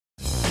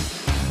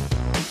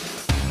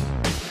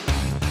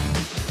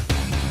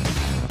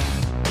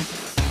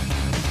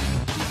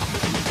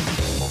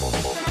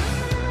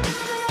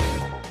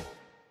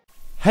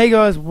Hey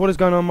guys, what is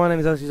going on? My name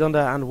is Alexander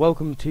and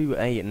welcome to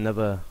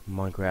another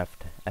Minecraft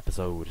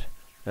episode.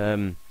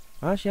 I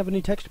actually have a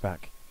new texture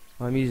pack.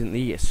 I'm using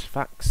the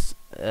Sphax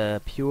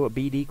Pure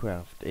BD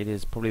Craft. It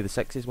is probably the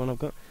sexiest one I've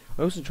got.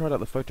 I also tried out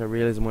the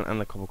photorealism one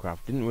and the Cobblecraft.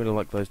 Didn't really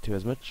like those two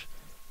as much,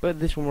 but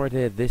this one right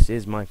here, this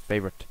is my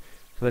favourite.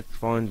 So let's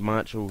find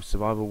my actual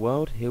survival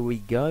world. Here we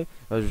go.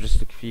 Those are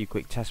just a few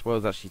quick test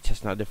worlds, actually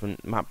testing out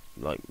different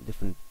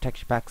different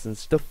texture packs and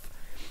stuff.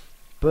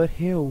 But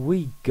here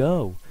we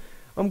go.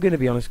 I'm going to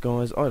be honest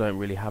guys, I don't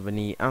really have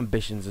any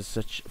ambitions as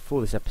such for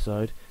this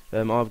episode.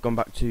 I've gone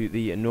back to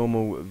the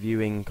normal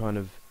viewing kind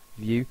of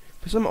view.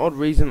 For some odd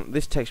reason,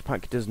 this texture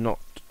pack does not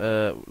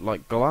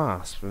like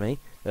glass for me.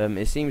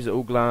 It seems that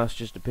all glass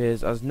just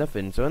appears as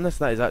nothing, so unless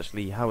that is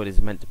actually how it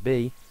is meant to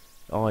be,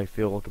 I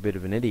feel like a bit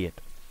of an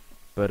idiot.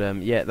 But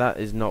yeah, that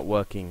is not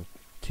working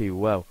too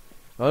well.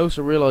 I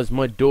also realised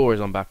my door is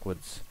on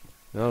backwards.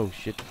 Oh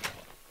shit.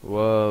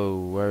 Whoa,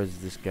 where is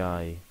this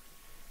guy?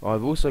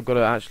 I've also got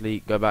to actually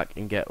go back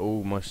and get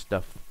all my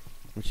stuff,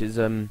 which is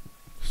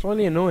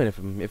slightly annoying if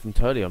I'm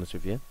totally honest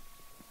with you.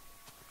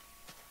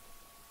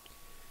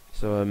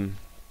 So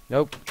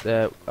nope,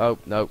 there, oh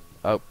no,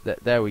 oh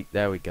there we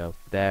go,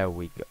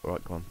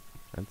 Right, come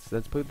on,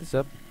 let's put this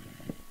up.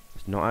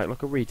 Let's not act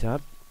like a retard,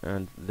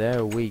 and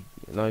there we.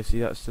 No, see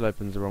that still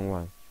opens the wrong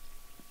way,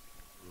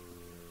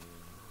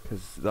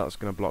 because that's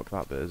gonna block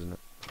that bit, isn't it?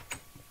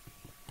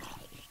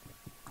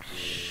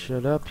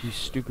 Shut up, you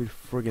stupid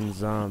friggin'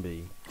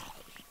 zombie.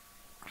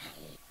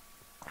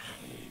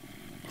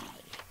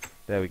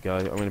 There we go,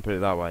 I'm going to put it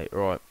that way.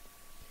 Right.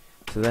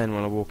 So then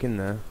when I walk in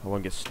there, I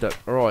won't get stuck.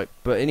 Alright,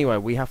 but anyway,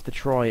 we have to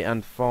try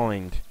and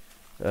find...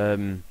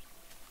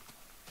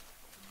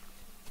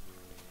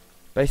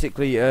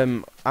 basically,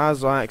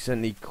 as I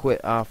accidentally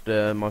quit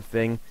after my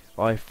thing,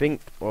 I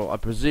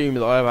presume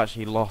that I have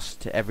actually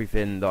lost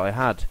everything that I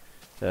had.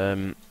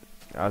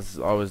 As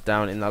I was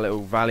down in that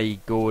little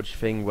valley gorge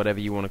thing, whatever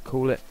you want to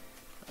call it,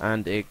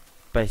 and it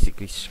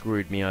basically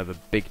screwed me over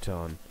big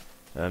time.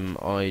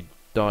 I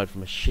died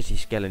from a shitty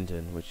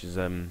skeleton, which is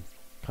kind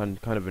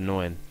of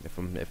annoying if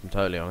I'm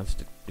totally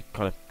honest. It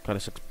kind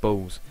of sucks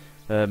balls.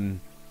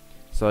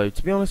 So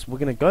to be honest, we're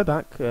gonna go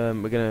back.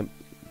 We're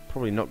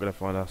probably not gonna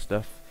find our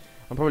stuff.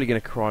 I'm probably gonna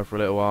cry for a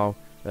little while.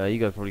 You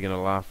guys are probably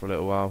gonna laugh for a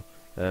little while.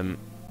 I'm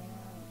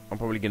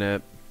probably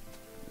gonna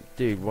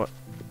do what?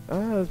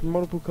 There's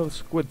multiple colored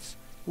squids.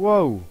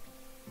 Whoa!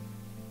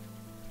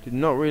 Did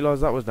not realise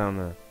that was down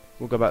there.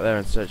 We'll go back there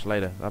and search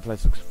later. That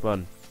place looks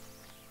fun.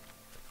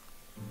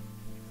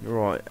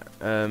 Right,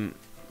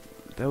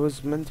 there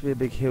was meant to be a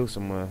big hill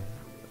somewhere,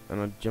 and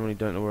I generally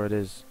don't know where it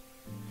is.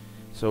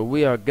 So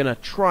we are gonna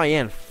try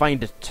and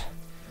find it,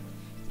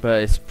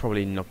 but it's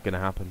probably not gonna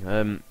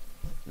happen.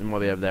 It might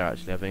be over there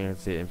actually. I think I can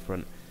see it in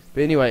front.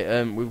 But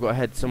anyway, we've got to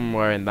head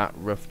somewhere in that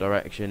rough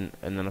direction,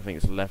 and then I think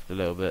it's left a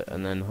little bit,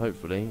 and then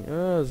hopefully,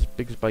 there's a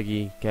big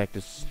spiky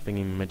cactus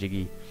thingy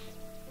majiggy.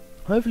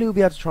 Hopefully we'll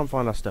be able to try and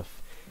find our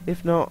stuff.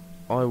 If not,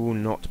 I will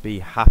not be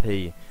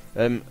happy.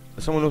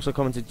 Someone also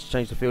commented to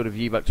change the field of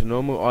view back to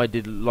normal. I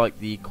did like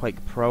the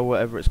Quake Pro,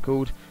 whatever it's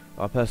called.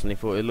 I personally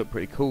thought it looked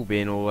pretty cool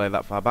being all the way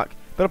that far back,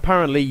 but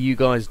apparently you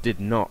guys did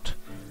not.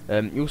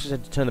 You also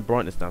said to turn the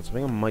brightness down, so I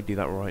think I might do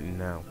that right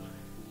now.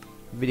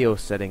 Video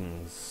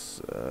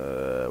settings,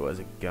 where's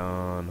it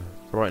gone?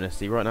 Brightness,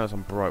 see right now it's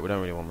on bright, we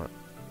don't really want that.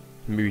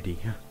 Moody.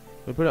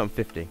 We'll put it on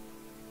 50.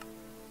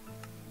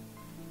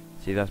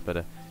 See, that's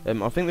better.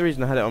 I think the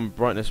reason I had it on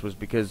brightness was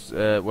because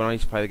when I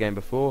used to play the game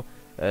before,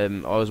 I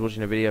was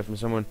watching a video from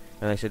someone,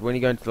 and they said when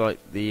you go into like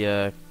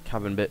the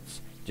cabin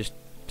bits, just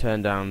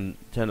turn up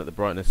the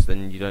brightness.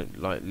 Then you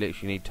don't like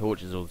literally need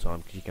torches all the time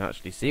because you can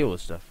actually see all the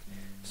stuff.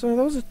 So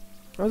that was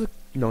a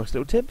nice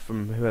little tip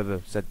from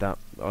whoever said that.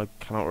 I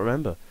cannot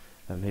remember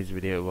whose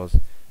video it was.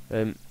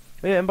 Yeah,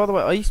 and by the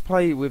way, I used to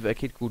play with a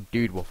kid called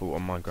Dude Waffle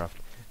on Minecraft.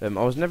 I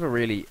was never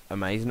really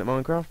amazing at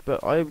Minecraft,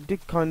 but I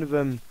did kind of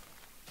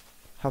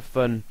have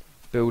fun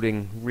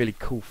building really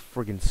cool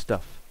friggin'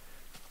 stuff.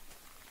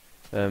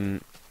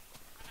 But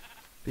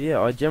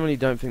yeah, I generally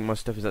don't think my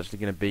stuff is actually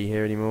going to be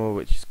here anymore,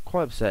 which is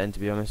quite upsetting to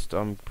be honest.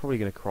 I'm probably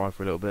going to cry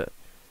for a little bit.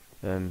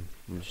 I'm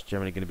just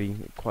generally going to be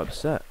quite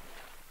upset.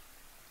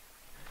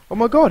 Oh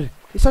my god,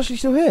 it's actually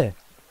still here!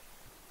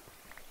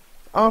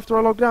 After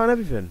I logged out and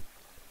everything.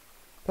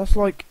 That's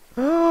like,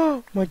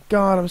 oh my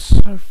god, I'm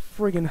so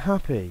friggin'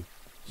 happy.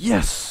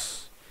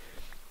 Yes!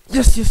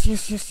 Yes, yes,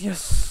 yes, yes,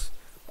 yes!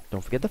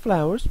 Don't forget the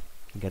flowers.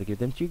 You gotta give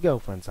them to your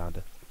girlfriend,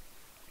 Santa.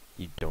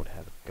 You don't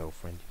have a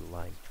girlfriend, you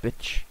lying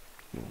bitch.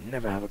 You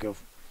never have a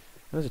girlfriend.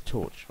 There's a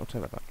torch. I'll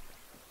take that back.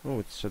 Oh,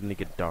 it's suddenly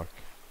get dark.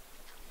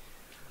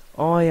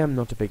 I am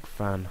not a big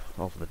fan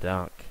of the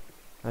dark.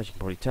 As you can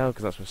probably tell,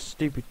 because that's where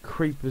stupid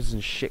creepers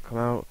and shit come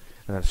out,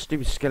 and that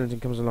stupid skeleton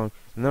comes along,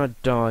 and then I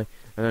die,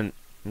 and then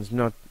it's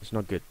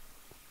not good.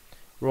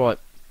 Right.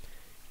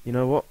 You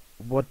know what?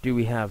 What do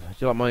we have?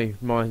 Do you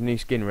like my new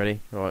skin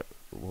ready? Right.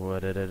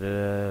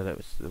 That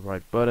was the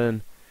right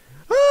button.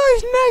 Oh,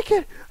 he's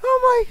naked! Oh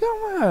my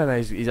god!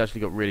 No, he's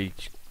actually got really...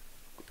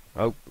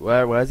 Oh,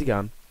 where's he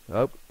gone?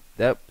 Oh,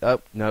 nope,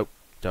 nope,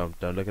 Don't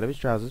look at his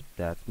trousers.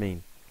 That's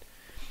mean.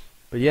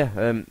 But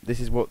yeah, this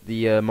is what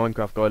the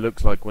Minecraft guy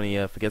looks like when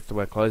he forgets to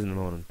wear clothes in the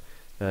morning.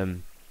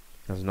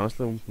 Has a nice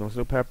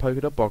little pair of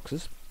polka dot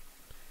boxers,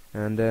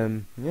 and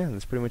yeah,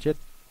 that's pretty much it.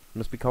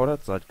 Must be cold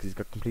outside because he's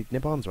got complete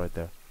nip-ons right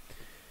there.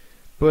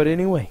 But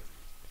anyway,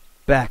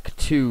 back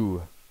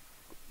to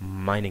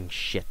mining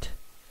shit.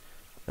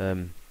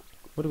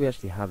 What do we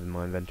actually have in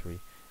my inventory?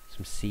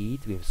 Some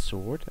seeds. We have a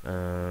sword.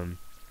 Some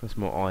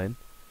more iron.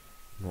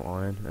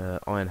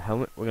 Iron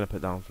helmet. We're gonna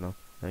put that on for now.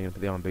 I'm gonna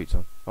put the iron boots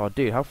on. Oh,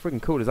 dude, how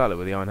freaking cool does that look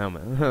with the iron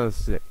helmet? That's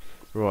sick.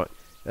 Right.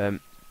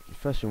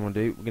 First thing we want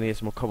to do, we're gonna get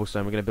some more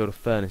cobblestone. We're gonna build a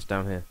furnace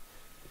down here.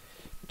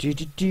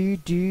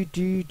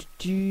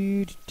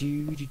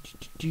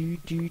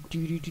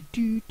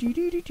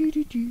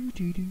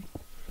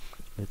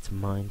 Let's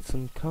mine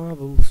some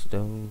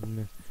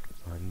cobblestone.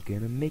 I'm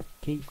gonna make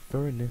a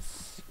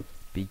furnace.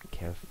 Be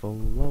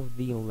careful of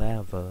the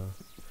lava,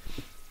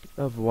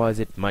 otherwise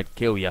it might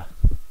kill ya.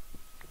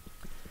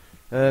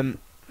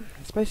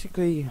 It's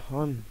basically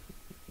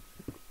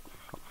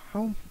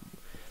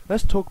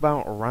let's talk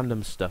about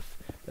random stuff.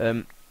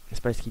 It's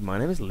basically, my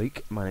name is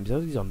Luke, my name is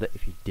Alexander,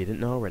 if you didn't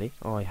know already.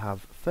 I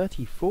have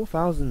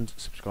 34,000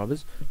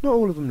 subscribers, not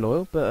all of them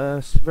loyal,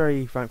 but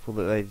very thankful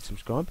that they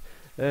subscribe.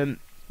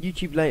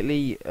 YouTube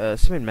lately,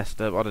 something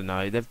messed up, I don't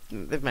know,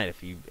 they've made a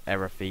few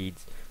error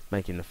feeds,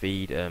 making the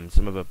feed,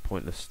 some other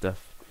pointless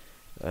stuff.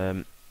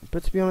 But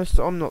to be honest,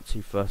 I'm not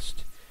too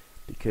fussed,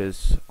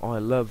 because I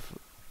love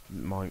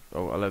making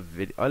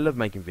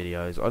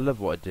videos, I love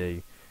what I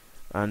do,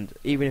 and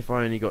even if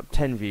I only got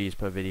 10 views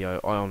per video,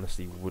 I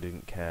honestly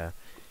wouldn't care.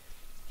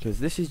 Because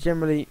this is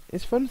generally,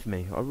 it's fun for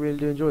me. I really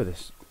do enjoy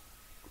this.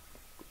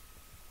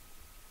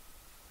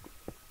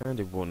 And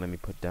it won't let me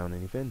put down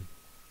anything.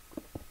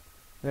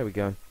 There we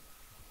go.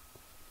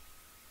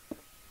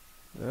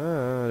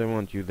 Ah, I don't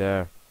want you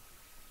there.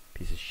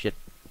 Piece of shit.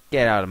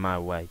 Get out of my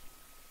way.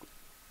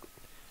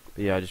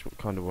 But yeah, I just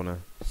kind of want to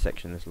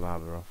section this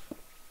lava off.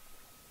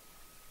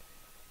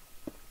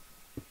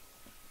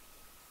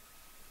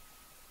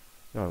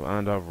 Oh,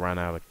 and I've ran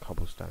out of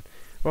cobblestone.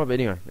 Right, but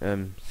anyway,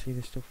 see,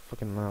 there's still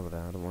fucking lava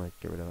there. I don't want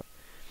to get rid of it.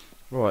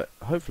 Right,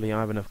 hopefully I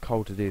have enough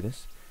coal to do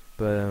this.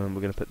 But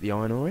we're going to put the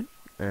iron ore in,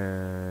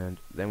 and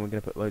then we're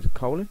going to put loads of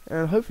coal in,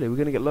 and hopefully we're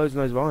going to get loads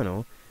and loads of iron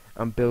ore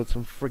and build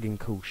some friggin'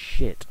 cool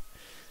shit.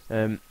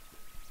 Let's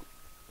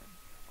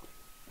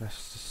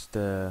just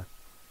right,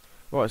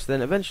 so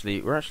then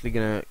eventually we're actually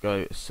going to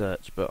go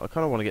search, but I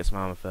kind of want to get some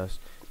armor first.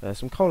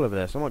 Some coal over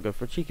there, so I might go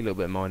for a cheeky little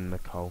bit of mining the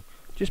coal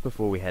just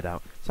before we head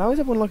out. So how is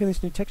everyone liking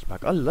this new texture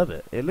pack? I love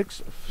it. It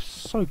looks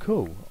so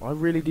cool. I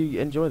really do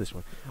enjoy this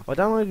one. I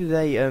downloaded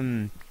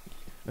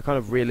a kind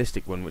of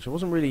realistic one, which I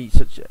wasn't really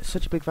such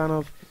a big fan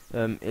of.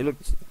 It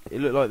looked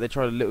like they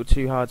tried a little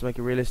too hard to make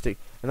it realistic,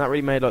 and that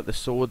really made like the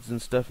swords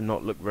and stuff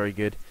not look very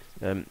good.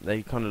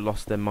 They kind of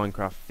lost their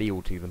Minecraft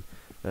feel to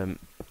them.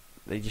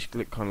 They just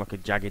look kind of like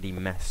a jaggedy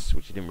mess,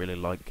 which I didn't really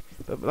like.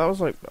 But that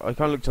was like, I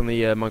kind of looked on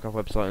the Minecraft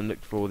website and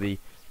looked for the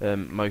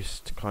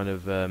most kind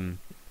of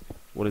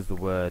what is the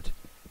word?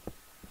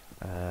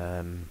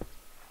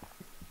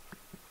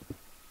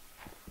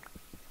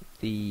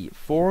 The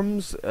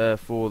forums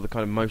for the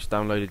kind of most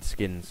downloaded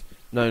skins.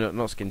 No,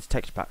 not skins,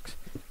 texture packs.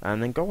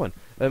 And then go on.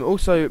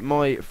 Also,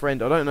 my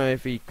friend, I don't know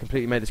if he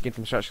completely made the skin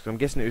from scratch, because I'm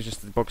guessing it was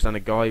just the bog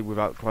standard guy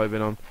without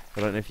clothing on.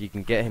 I don't know if you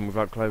can get him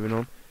without clothing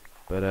on.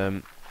 But,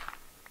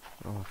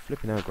 oh,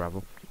 flipping out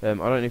gravel. I don't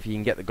know if you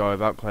can get the guy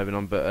without clothing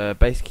on, but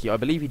basically, I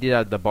believe he did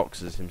add the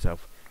boxes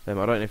himself. I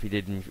don't know if he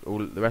did all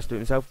the rest of it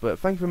himself, but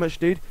thank you very much,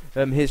 dude.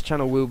 His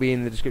channel will be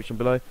in the description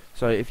below,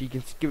 so if you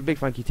can give a big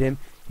thank you to him.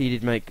 He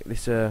did make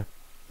this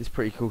this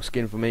pretty cool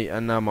skin for me,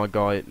 and now my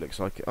guy looks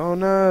like, oh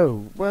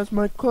no, where's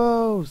my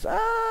clothes?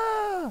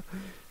 Ah,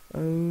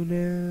 oh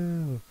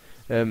no.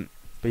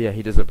 But yeah,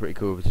 he does look pretty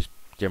cool with just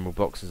general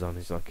boxes on.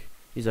 He's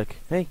like,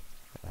 hey,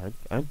 I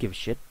don't give a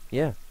shit.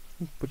 Yeah,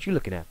 what you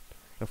looking at?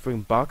 No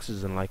friggin'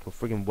 boxes and like a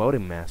friggin'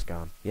 welding mask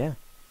on. Yeah,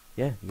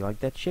 you like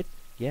that shit?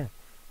 Yeah,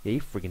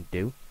 you friggin'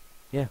 do.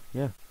 Yeah.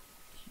 You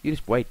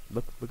just wait.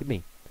 Look at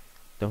me.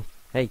 Don't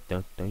you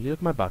look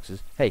at my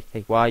boxes. Hey,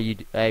 why you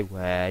hey.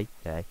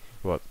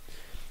 What?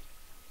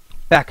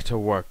 Back to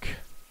work,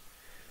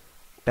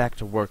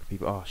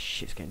 people. Oh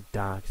shit, it's getting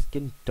dark. It's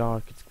getting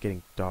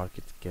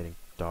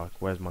dark.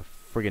 Where's my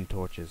friggin'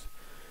 torches?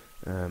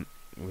 We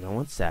don't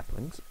want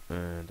saplings,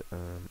 and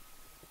I'll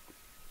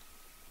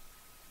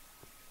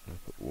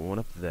put one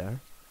up there.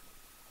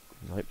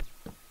 Nope.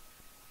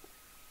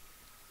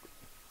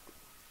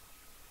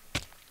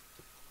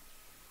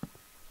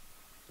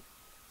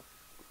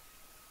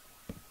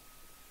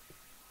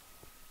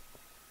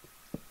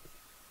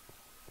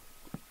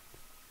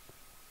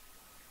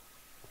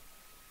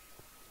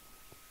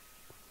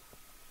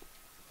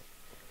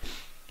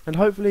 And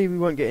hopefully we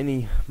won't get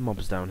any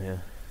mobs down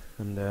here.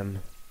 And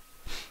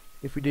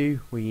if we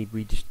do, we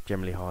just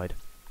generally hide,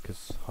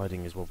 because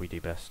hiding is what we do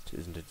best,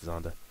 isn't it,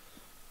 Xander?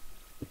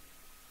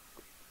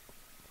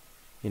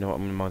 You know what?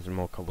 I'm gonna mine some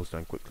more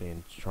cobblestone quickly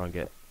and try and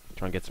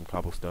get some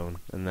cobblestone,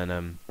 and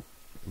then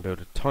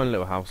build a tiny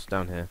little house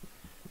down here.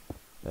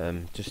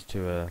 just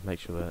to make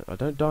sure that I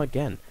don't die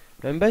again.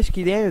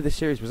 Basically, the aim of this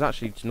series was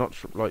actually to not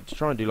to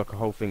try and do like a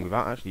whole thing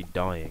without actually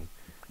dying.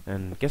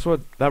 And guess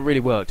what? That really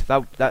worked.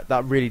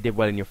 That really did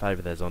well in your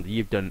favour there, Zonda.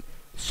 You've done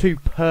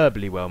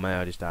superbly well, may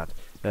I just add.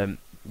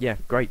 Yeah,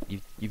 great. You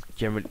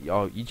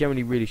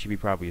generally really should be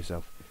proud of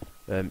yourself.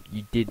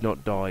 You did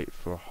not die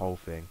for a whole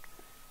thing.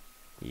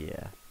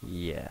 Yeah,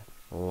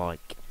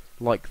 like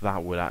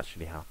that would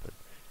actually happen.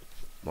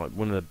 Like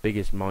one of the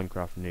biggest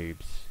Minecraft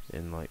noobs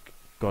in like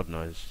God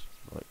knows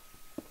like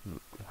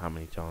how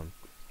many times.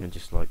 And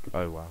just like,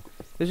 oh wow.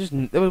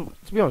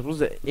 To be honest, was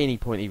there any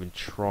point even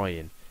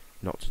trying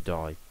not to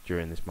die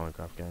during this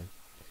Minecraft game?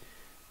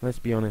 Let's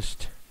be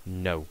honest,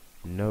 no,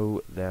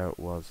 there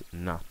was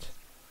not.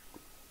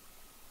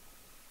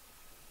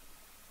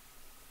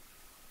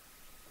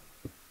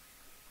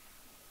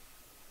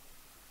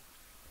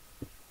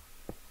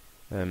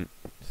 So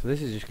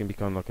this is just gonna be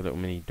kind of like a little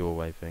mini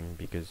doorway thing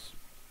because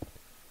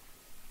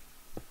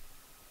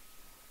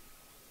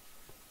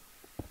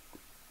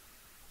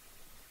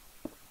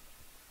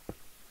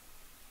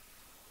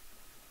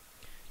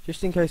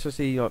just in case I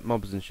see like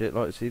mobs and shit.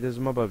 Like, see, there's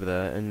a mob over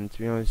there, and to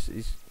be honest,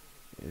 as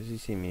you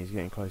see me, he's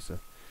getting closer.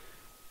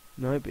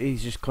 Nope,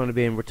 he's just kind of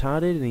being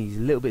retarded, and he's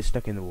a little bit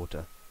stuck in the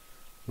water.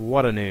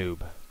 What a noob!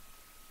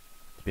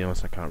 To be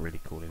honest, I can't really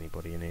call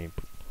anybody a noob.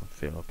 I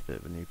feel like a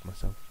bit of a noob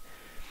myself.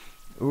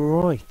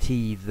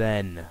 Righty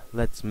then,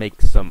 let's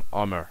make some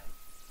armor.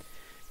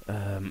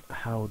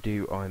 How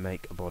do I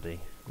make a body?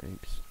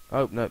 Oops.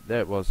 Oh no,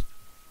 there it was.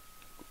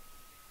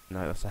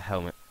 No, that's a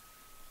helmet.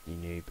 You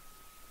noob.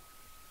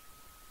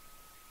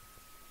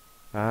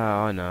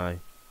 Ah, I know.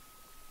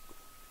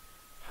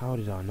 How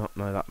did I not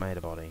know that made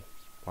a body?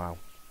 Wow.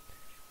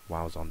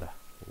 Wow, Zonda.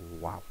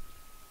 Wow.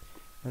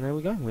 And there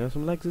we go. We have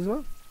some legs as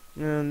well.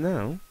 And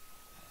now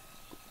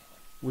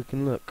we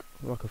can look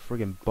like a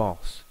friggin'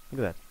 boss.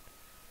 Look at that.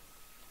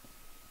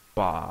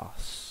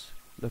 Boss.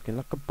 Looking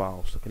like a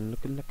boss.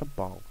 Looking like a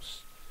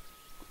boss.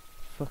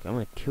 Fuck, I'm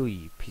gonna kill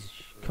you, piece of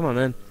shit. Come on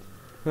then.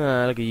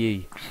 Ah, look at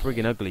you.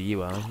 Friggin' ugly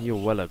you are. You're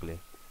well ugly.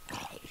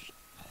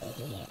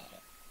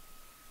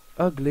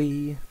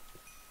 Ugly.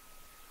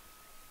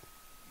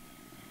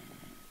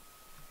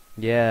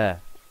 Yeah.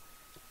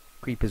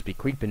 Creepers be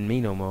creeping me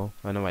no more.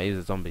 I know I is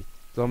a zombie.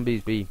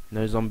 Zombies be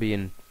no zombie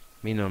and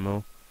me no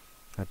more.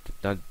 That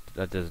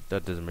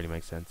doesn't really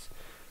make sense.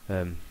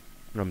 I'm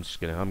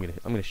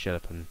gonna shut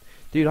up and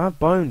dude, I have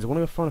bones. I want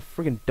to go find a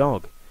friggin'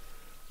 dog.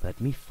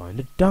 Let me find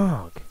a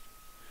dog.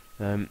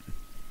 To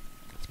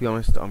be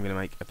honest, I'm gonna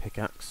make a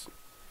pickaxe.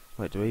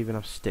 Wait, do I even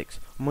have sticks?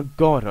 Oh my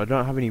god, I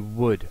don't have any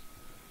wood.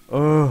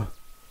 Ugh.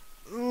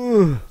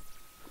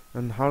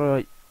 And how do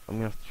I'm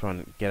gonna have to try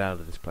and get out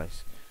of this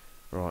place.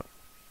 Right.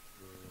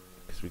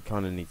 Because we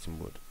kinda need some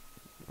wood.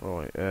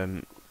 Right,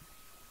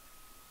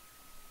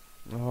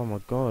 oh my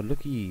god,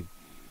 look at you.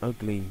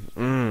 Ugly.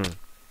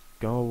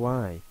 Go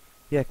away.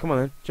 Yeah, come on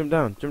then. Jump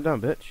down,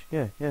 bitch.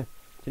 Yeah.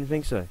 Didn't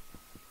think so.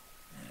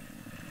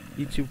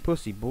 You too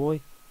pussy,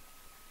 boy.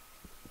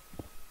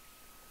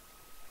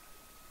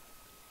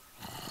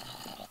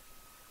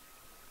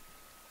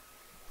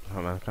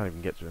 Oh man, I can't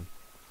even get to him.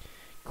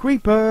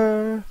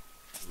 Creeper!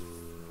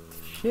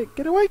 Shit,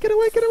 get away! Die.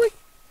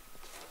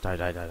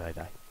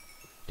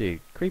 Dude,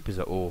 creepers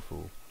are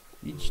awful.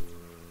 You just...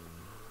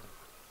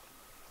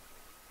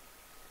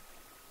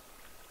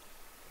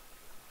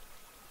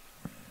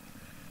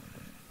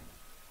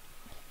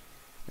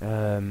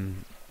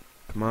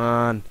 Come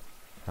on.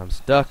 I'm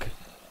stuck.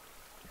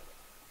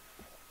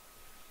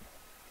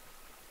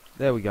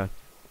 There we go.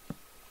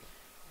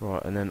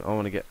 Right, and then I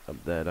want to get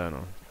up there, don't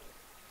I?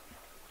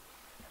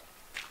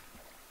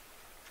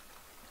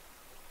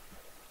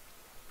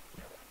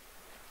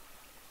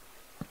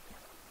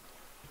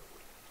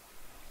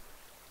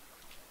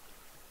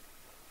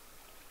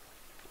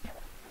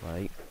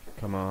 Wait,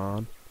 come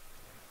on.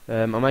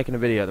 I'm making a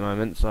video at the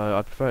moment, so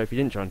I'd prefer if you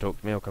didn't try and talk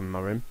to me. I'll come in my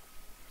room.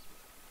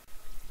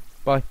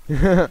 Bye.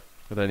 I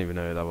don't even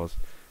know who that was.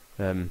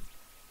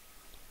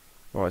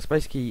 Right, so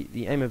basically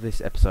the aim of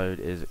this episode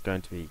is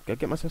going to be go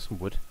get myself some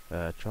wood.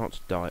 Try not to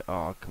die.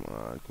 Oh, come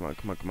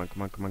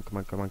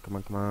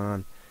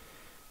on.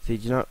 See,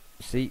 do you know?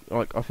 See,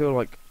 like I feel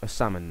like a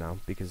salmon now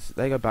because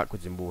they go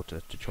backwards in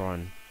water to try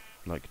and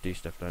like do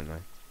stuff, don't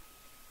they?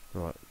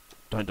 Right,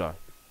 don't die.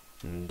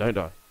 Don't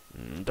die.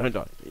 Don't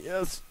die.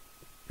 Yes.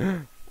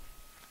 I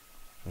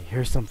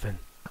hear something.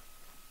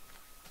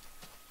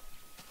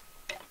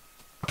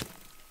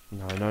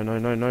 No.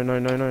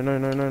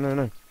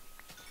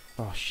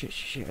 Oh shit.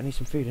 I need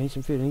some food.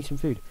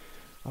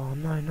 Oh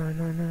no.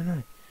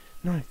 No,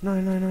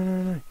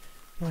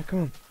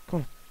 come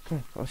on.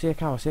 I see a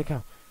cow.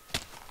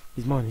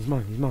 He's mine.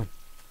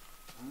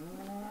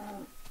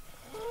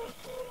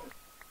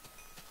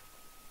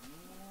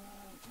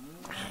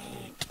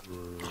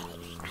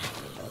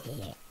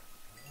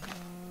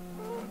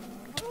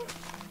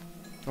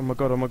 Oh my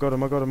god.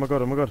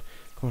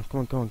 Come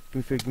on.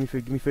 Give me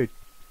food.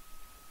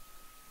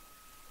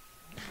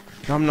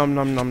 Nom.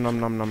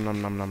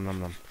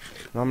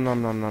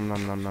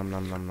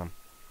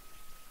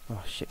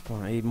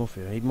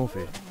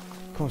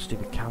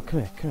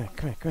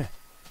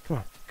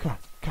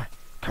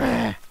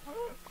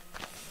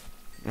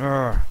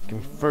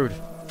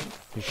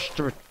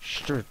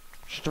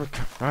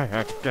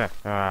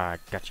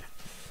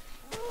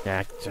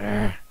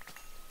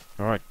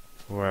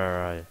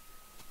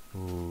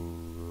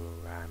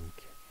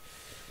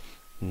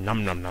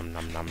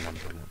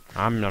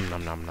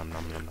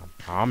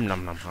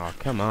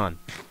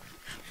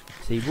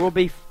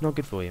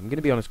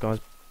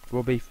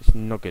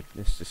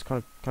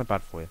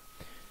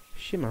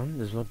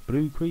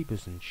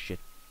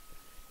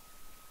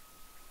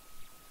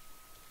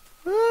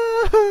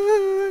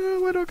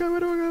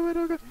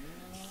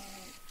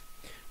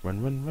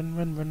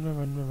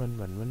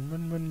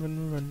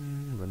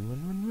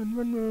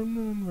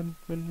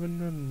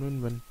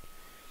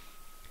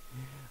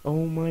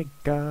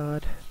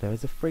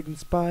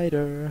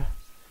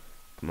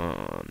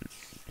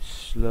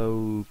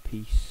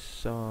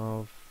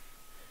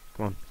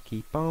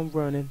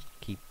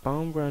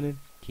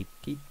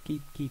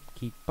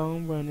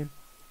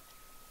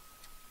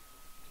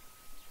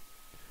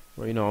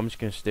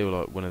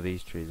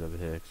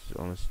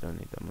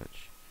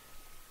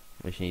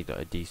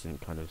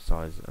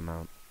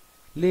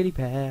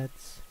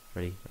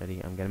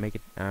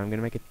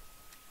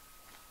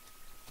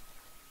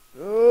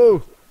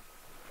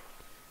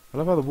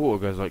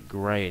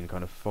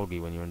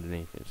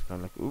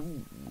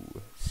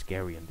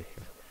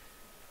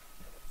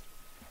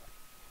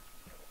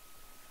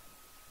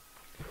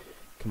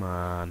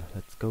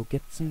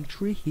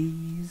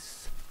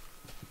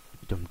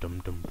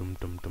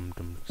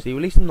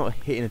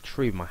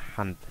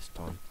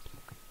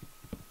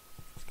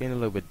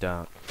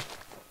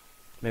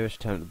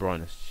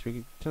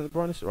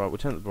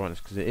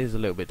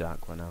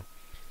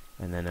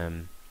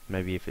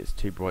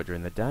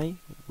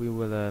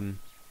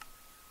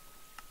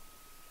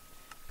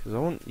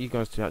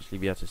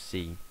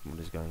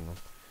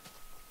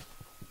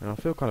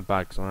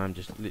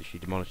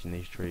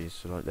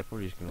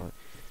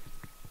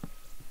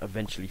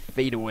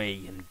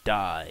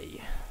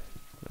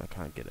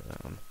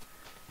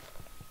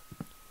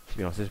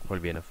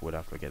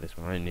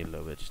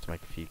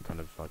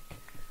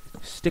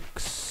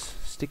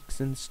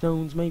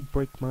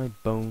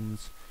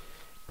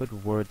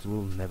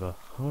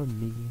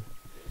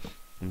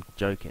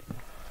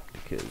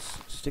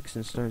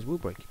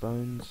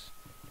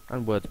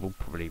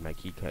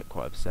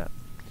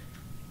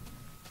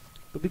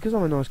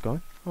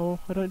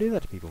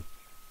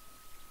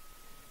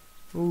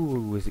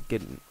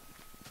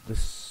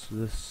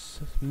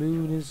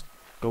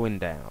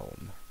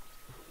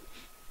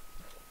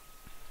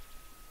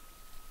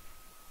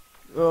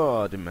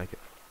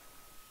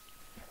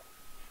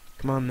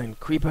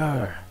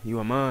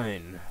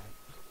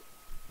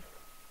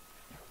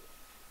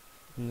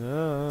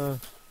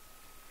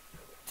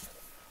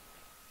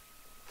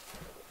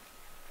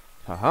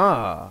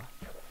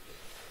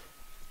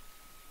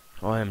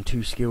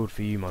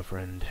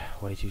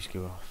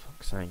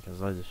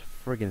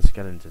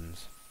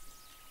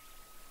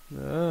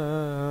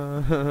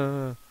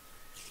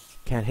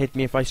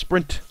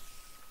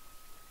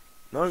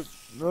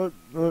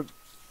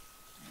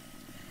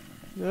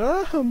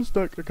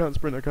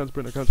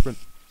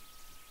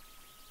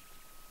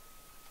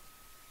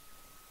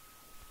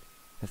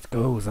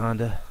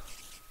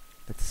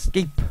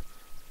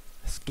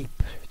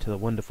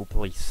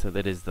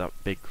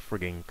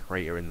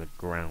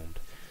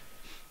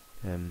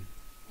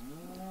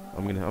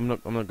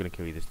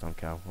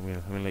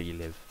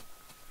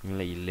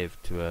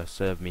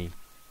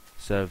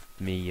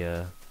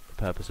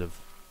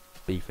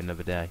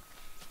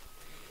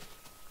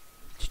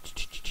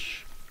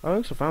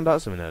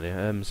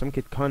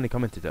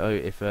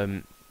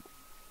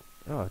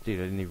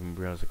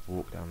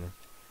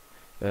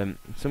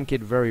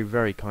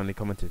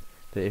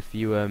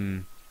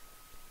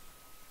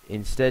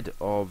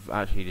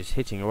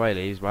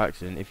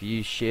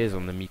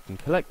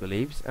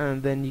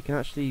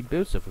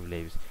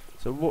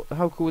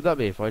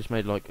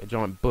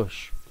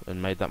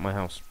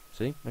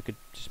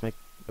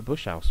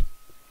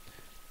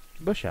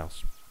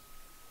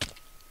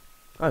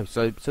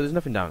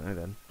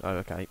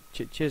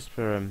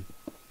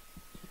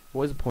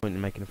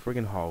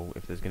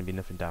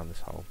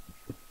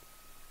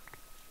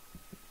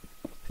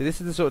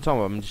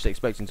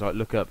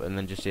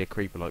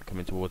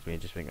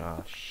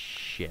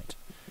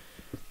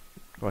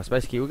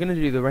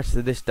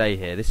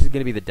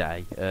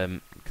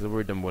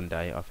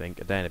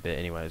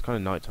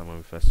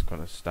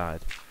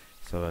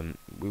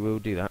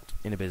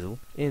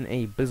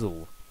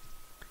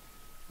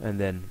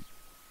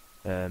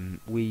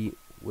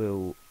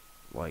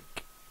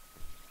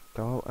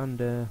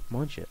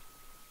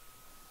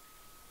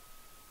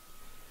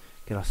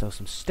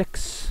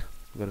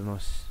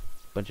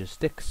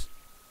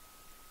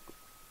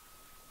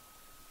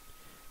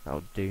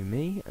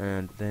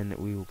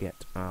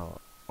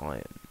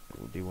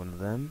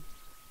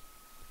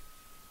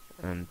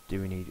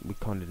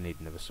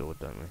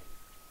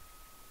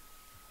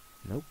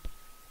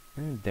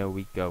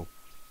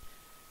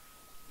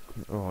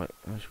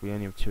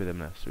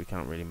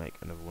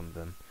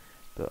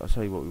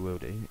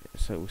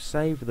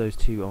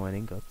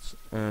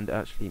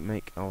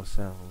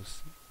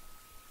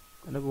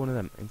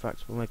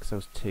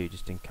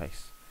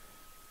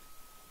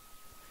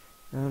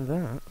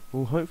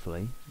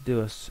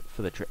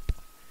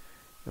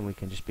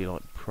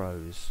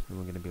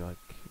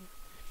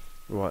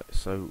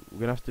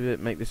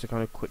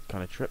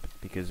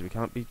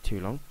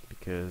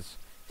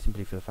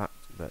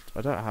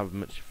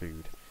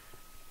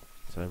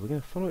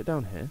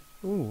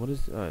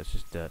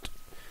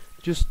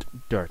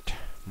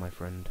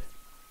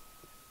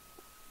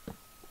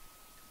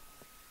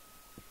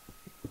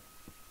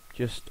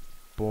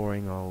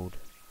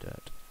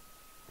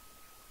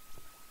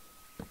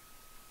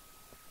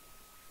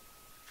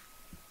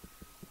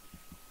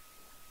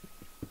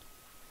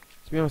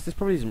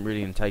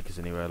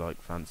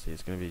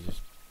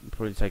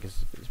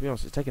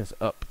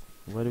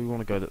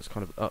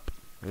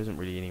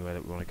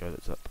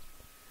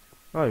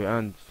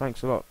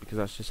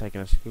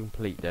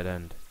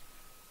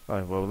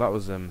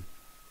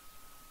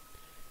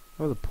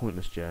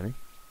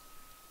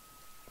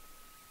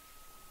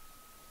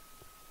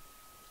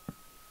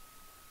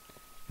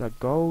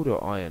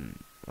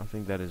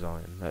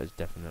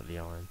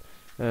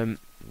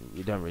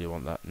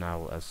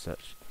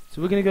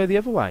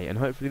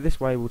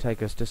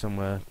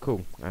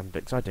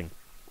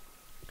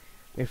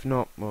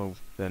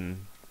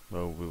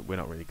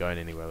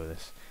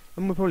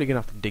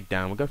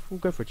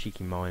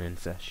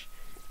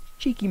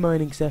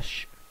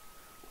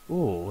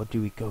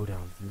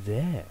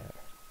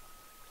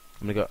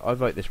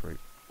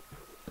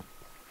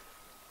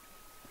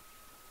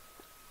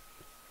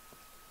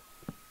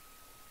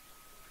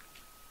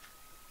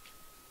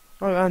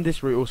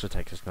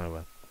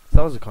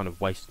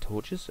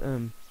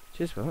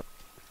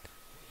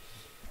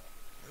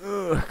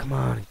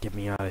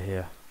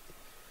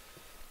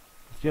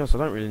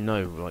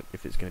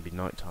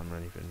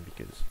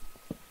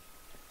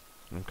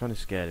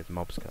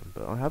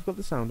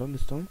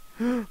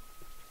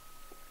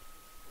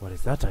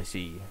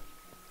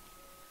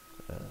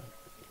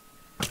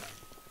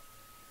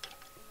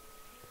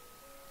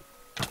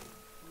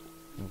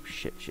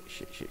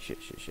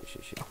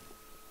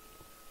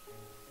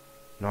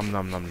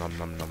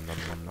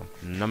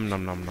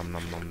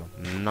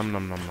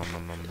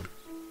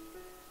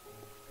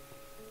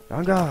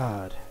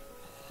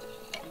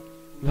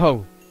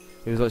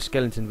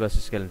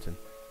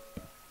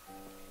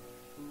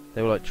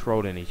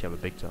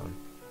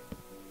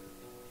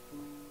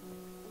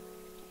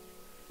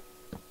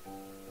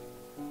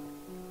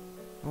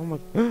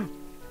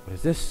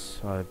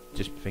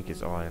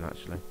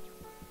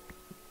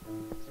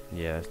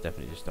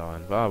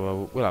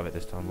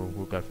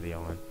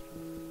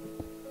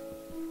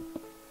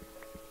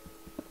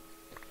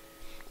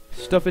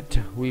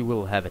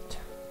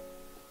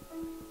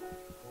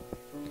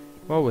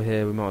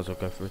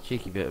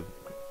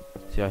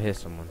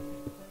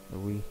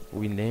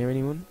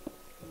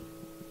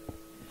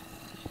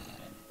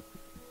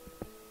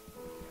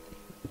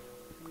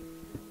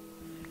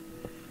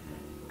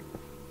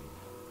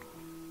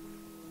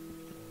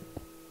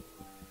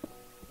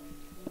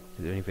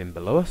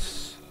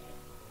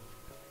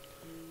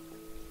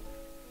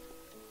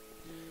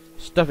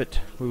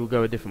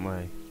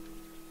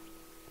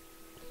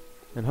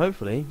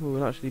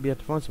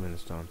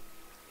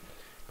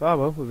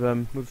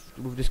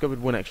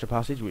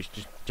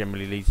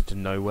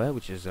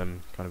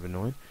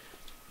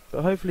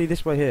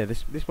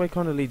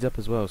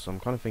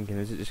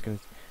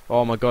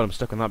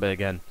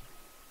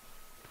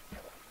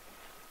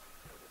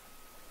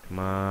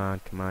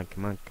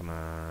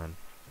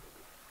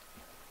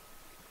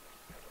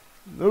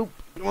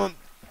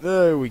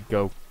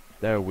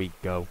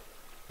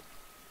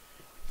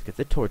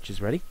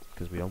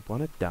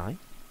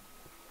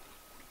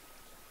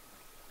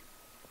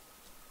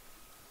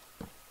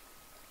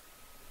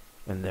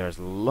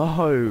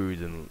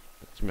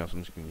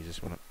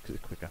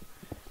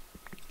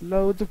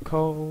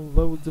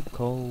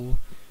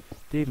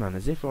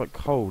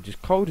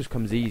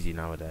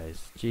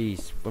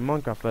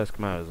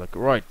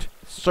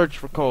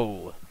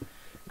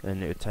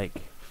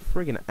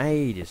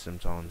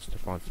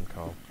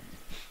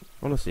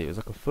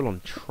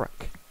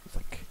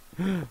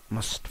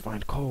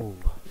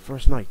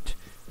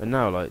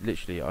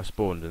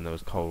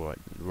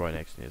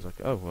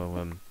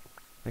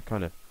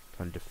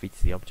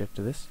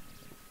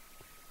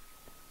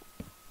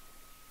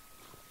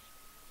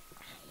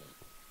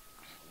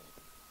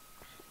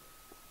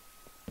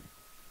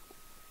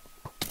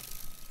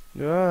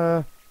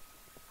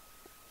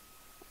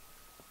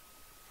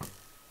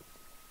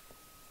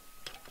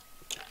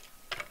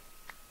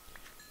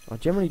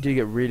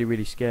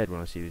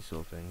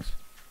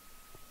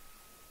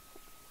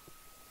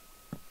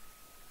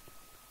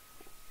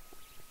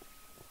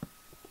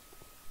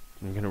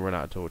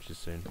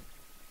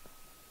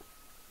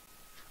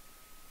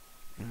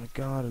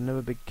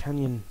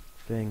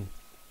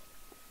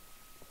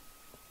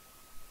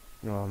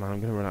 Oh man, I'm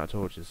gonna run out of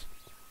torches.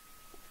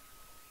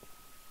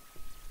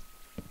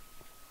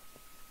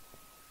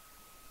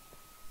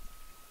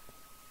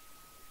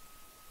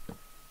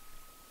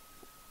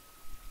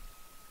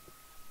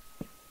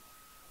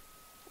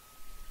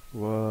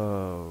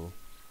 Whoa.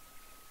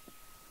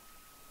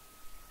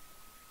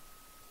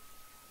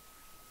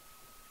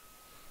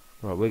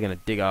 Right, we're gonna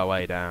dig our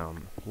way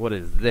down. What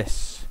is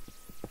this?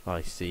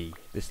 I see.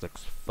 This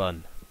looks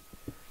fun.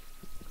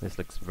 This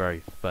looks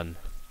very fun.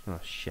 Oh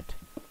shit.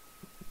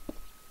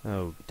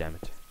 Oh damn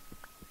it.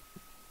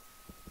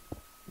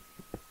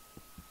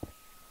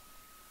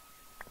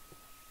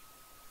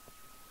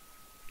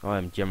 I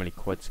am generally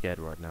quite scared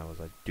right now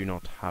as I do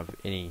not have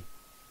any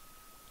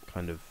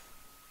kind of...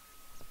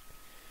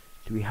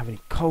 Do we have any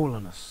coal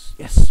on us?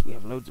 Yes, we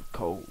have loads of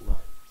coal.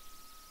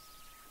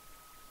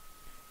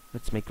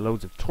 Let's make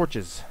loads of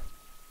torches.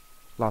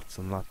 Lots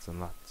and lots and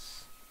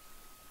lots.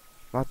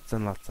 Lots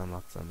and lots and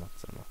lots and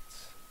lots and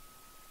lots.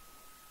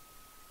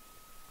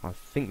 I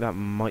think that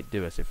might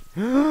do us if...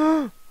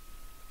 No!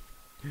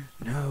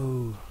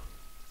 Oh,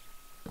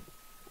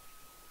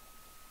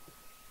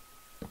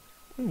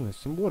 there's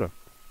some water.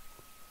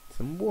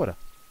 Some water.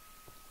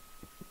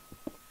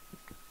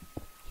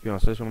 To be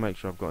honest, I just want to make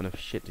sure I've got enough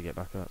shit to get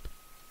back up.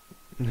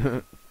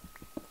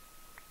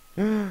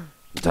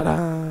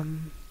 Ta-da!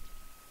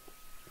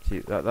 See,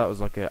 that was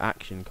like an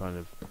action kind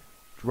of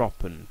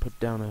drop and put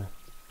down a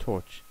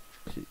torch.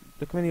 See,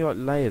 look how many like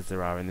layers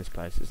there are in this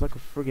place. It's like a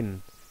friggin'...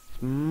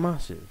 It's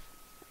massive.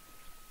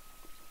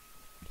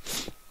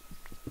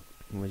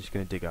 And we're just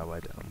going to dig our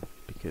way down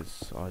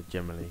because I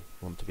generally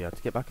want to be able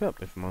to get back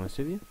up, if I'm honest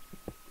with you.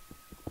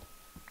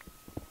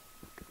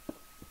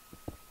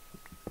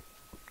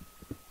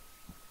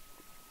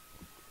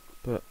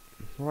 But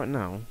right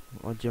now,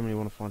 I generally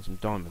want to find some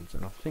diamonds,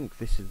 and I think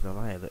this is the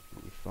layer that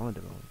we find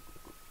them on.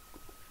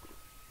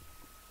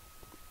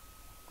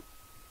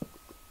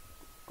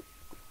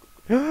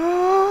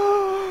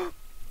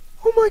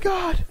 Oh my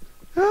god!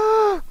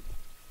 Ah!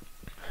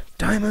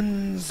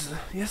 Diamonds!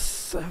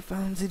 Yes, I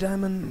found the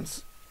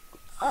diamonds!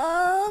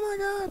 Oh my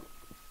god!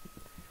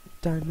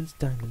 Diamonds,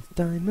 diamonds,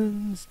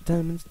 diamonds,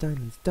 diamonds,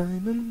 diamonds,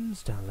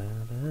 diamonds, da da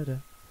da da.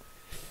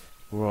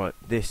 Right,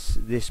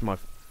 this my...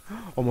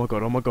 Oh my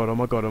god, oh my god, oh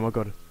my god, oh my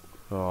god.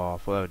 Oh, I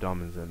thought there were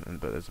diamonds in,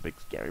 but there's a big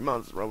scary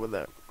monster over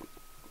there.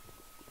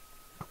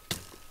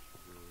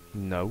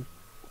 No.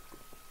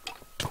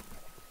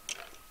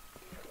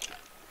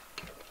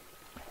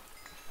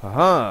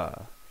 Haha!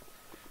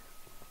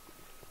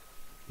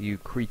 You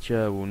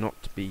creature will not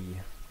be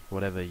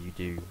whatever you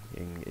do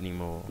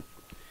anymore.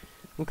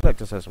 We'll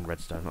collect ourselves some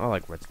redstone. I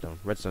like redstone.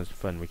 Redstone's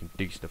fun, we can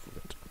do stuff with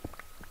it.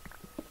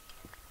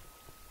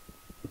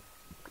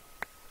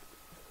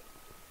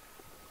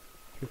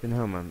 Flipping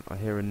hell, man. I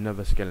hear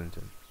another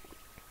skeleton.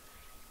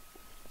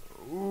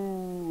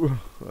 Ooh,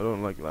 I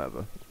don't like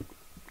lava.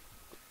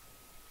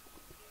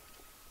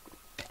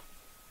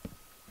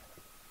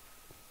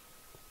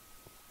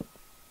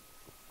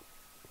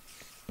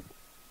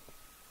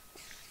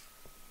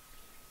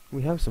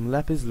 We have some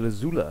lapis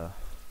lazuli. I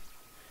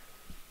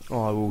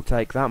will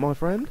take that, my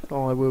friend.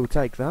 I will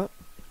take that.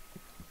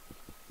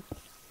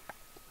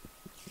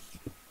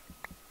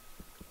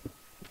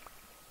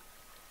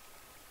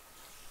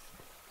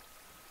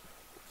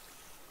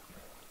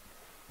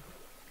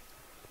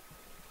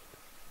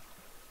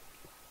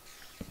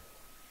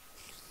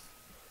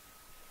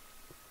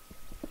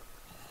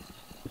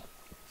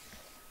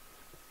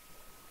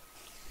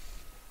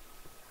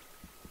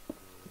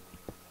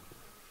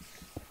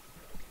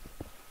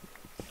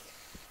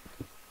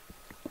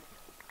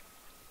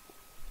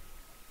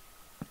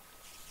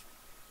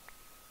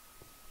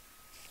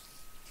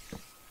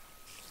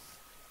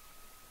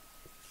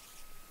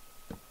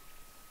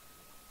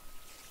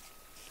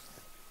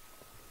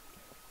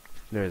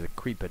 There is a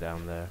creeper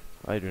down there.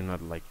 I do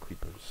not like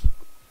creepers.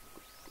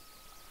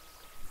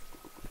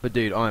 But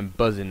dude, I'm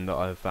buzzing that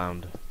I've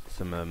found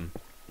some,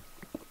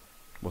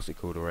 what's it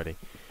called already?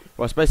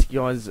 Well, so basically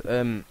guys,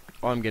 I'm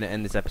going to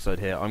end this episode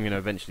here. I'm going to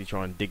eventually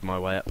try and dig my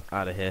way up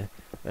out of here.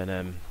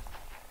 And,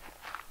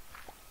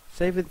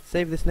 save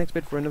this next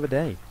bit for another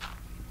day.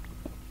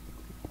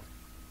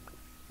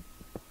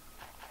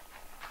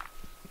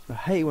 I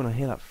hate when I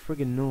hear that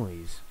friggin'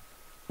 noise.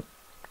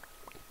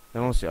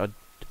 And honestly, I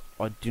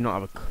do not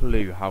have a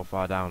clue how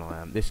far down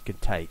I am. This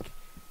could take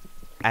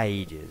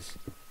ages.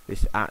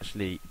 This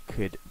actually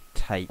could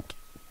take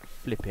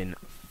flipping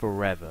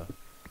forever.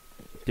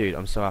 Dude,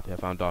 I'm so happy I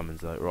found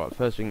diamonds though. Right,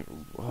 first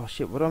thing... Oh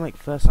shit, what do I make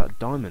first out of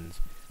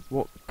diamonds?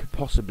 What could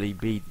possibly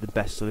be the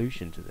best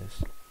solution to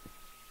this?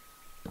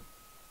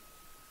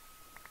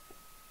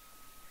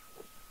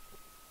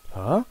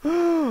 Huh?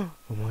 Oh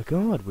my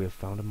god, we have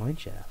found a mine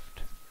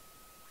shaft.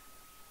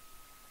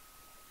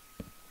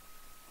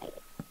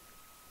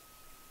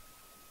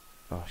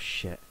 Oh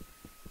shit.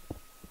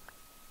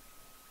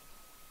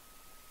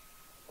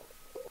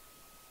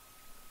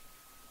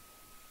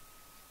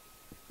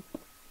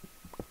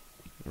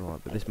 Right,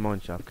 but this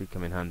mine shaft could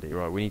come in handy.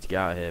 Right, we need to get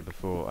out of here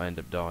before I end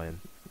up dying.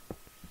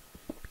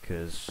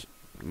 Because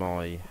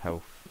my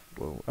health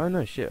Well, oh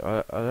no, shit,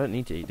 I don't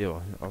need to eat, do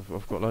I?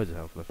 I've got loads of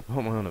health left.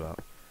 What am I on about?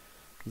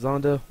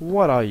 Xander,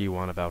 what are you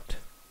on about?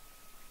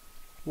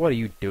 What are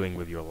you doing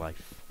with your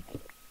life?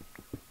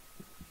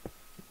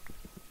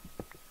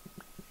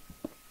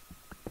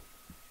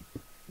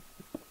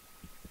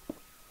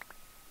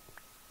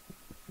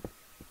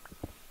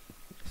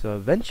 So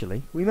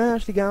eventually, we may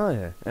actually get out of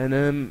here.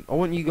 And I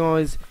want you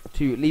guys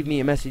to leave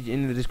me a message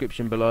in the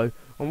description below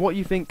on what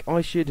you think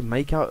I should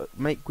make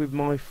with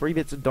my 3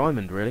 bits of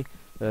diamond, really.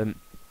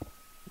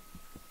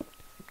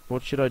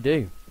 What should I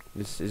do?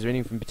 Is there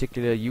anything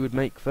particular you would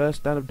make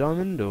first out of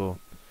diamond, or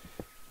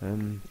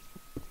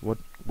what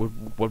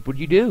would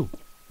you do?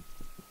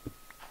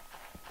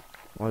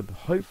 I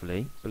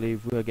hopefully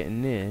believe we are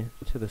getting near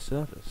to the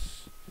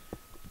surface,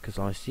 because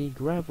I see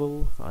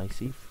gravel, I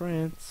see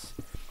France,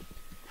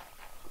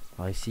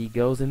 I see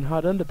girls in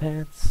hot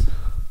underpants.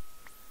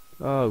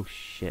 Oh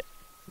shit.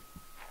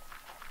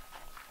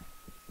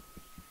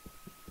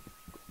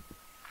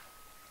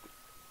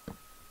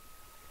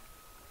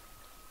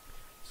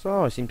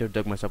 So I seem to have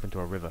dug myself into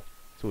a river.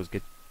 It's always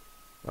good.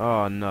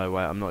 Oh no,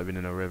 wait, I'm not even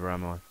in a river,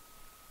 am I?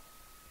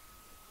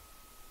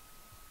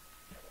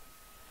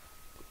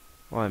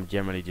 I'm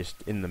generally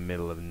just in the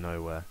middle of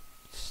nowhere.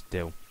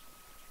 Still.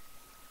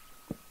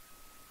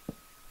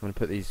 I'm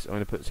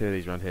gonna put 2 of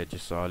these around here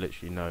just so I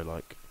literally know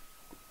like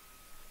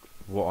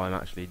what I'm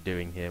actually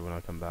doing here when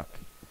I come back.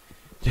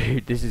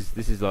 Dude, this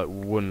is like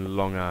one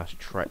long ass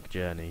trek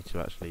journey to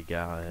actually get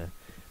out of here.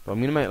 But I'm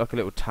gonna make like a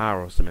little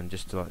tower or something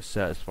just to like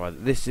certify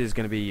that this is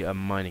gonna be a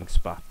mining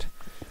spot.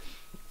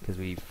 Because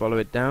we follow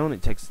it down,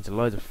 it takes us into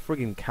loads of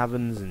friggin'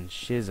 caverns and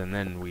shiz, and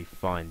then we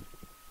find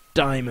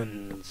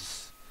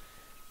diamonds.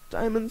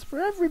 Diamonds for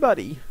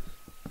everybody.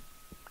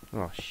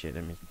 Oh shit,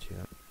 let me do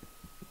that.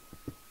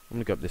 I'm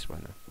gonna go up this way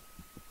now.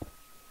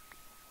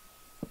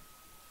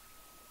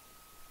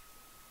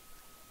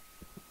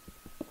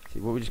 See,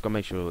 what we just gotta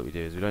make sure that we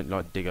do is we don't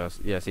like dig us.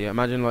 Yeah, see,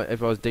 imagine like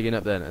if I was digging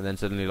up then and then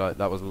suddenly like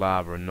that was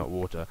lava and not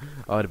water,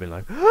 I'd have been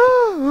like,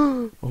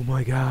 oh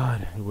my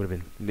god, it would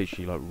have been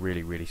literally like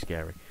really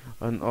scary.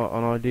 And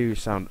I do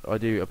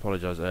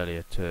apologise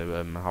earlier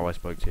to how I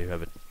spoke to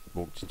whoever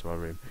walked into our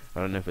room.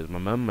 I don't know if it was my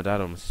mum, my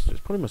dad, or my sister. It's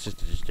probably my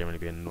sister just generally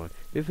being annoying.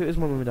 If it was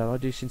my mum and dad, I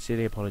do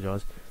sincerely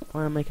apologise.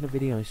 I am making a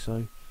video,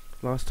 so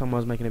last time I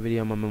was making a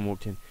video, my mum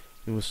walked in.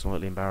 It was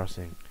slightly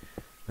embarrassing.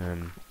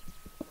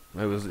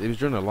 It was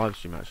during a live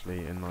stream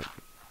actually, and like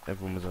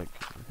everyone was like,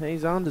 "Hey,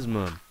 Xander's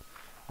mum,"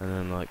 and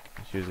then like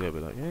she was a little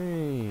bit like,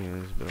 "Hey," and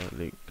it was a bit like,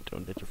 "Luke,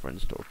 don't let your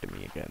friends talk to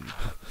me again."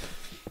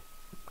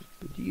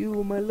 But you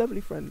are my lovely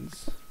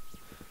friends.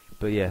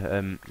 But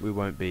yeah, we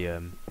won't be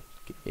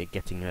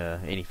getting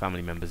any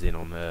family members in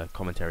on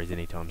commentaries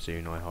anytime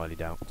soon. I highly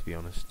doubt, to be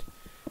honest.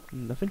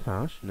 Nothing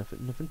harsh,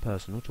 nothing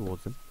personal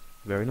towards them.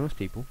 Very nice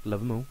people,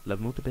 love them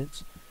all to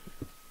bits.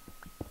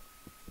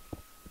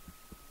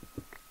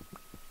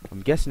 I'm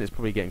guessing it's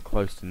probably getting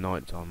close to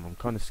night time. I'm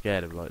kind of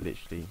scared of like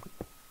literally.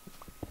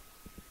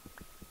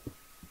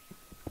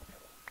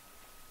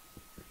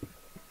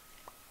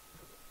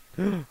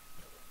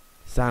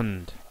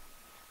 Sand.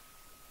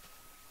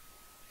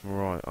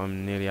 Right,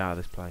 I'm nearly out of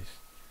this place.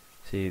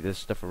 See, there's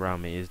stuff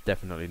around me. It's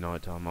definitely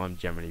night time. I'm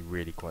generally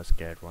really quite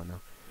scared right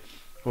now.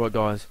 Alright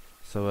guys,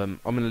 so I'm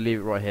going to leave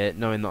it right here,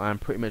 knowing that I am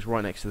pretty much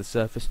right next to the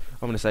surface.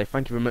 I'm going to say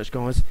thank you very much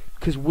guys,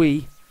 because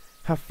we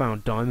have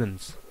found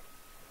diamonds.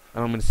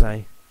 And I'm going to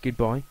say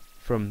goodbye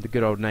from the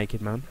good old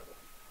naked man.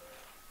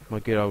 My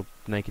good old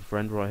naked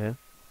friend right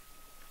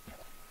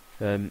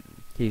here.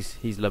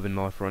 He's loving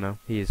life right now.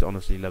 He is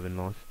honestly loving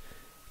life.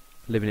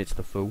 Living it to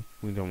the full.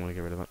 We don't want to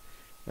get rid of that.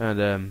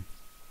 And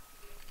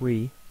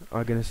we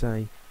are going to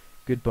say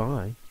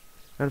goodbye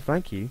and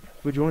thank you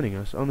for joining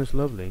us on this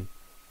lovely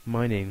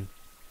mining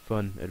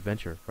fun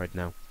adventure right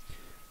now.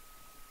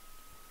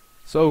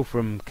 So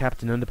from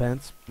Captain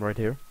Underpants right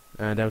here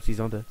and Outsy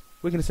Zonda,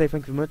 we're going to say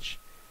thank you very much,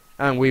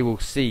 and we will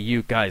see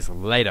you guys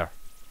later.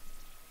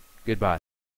 Goodbye.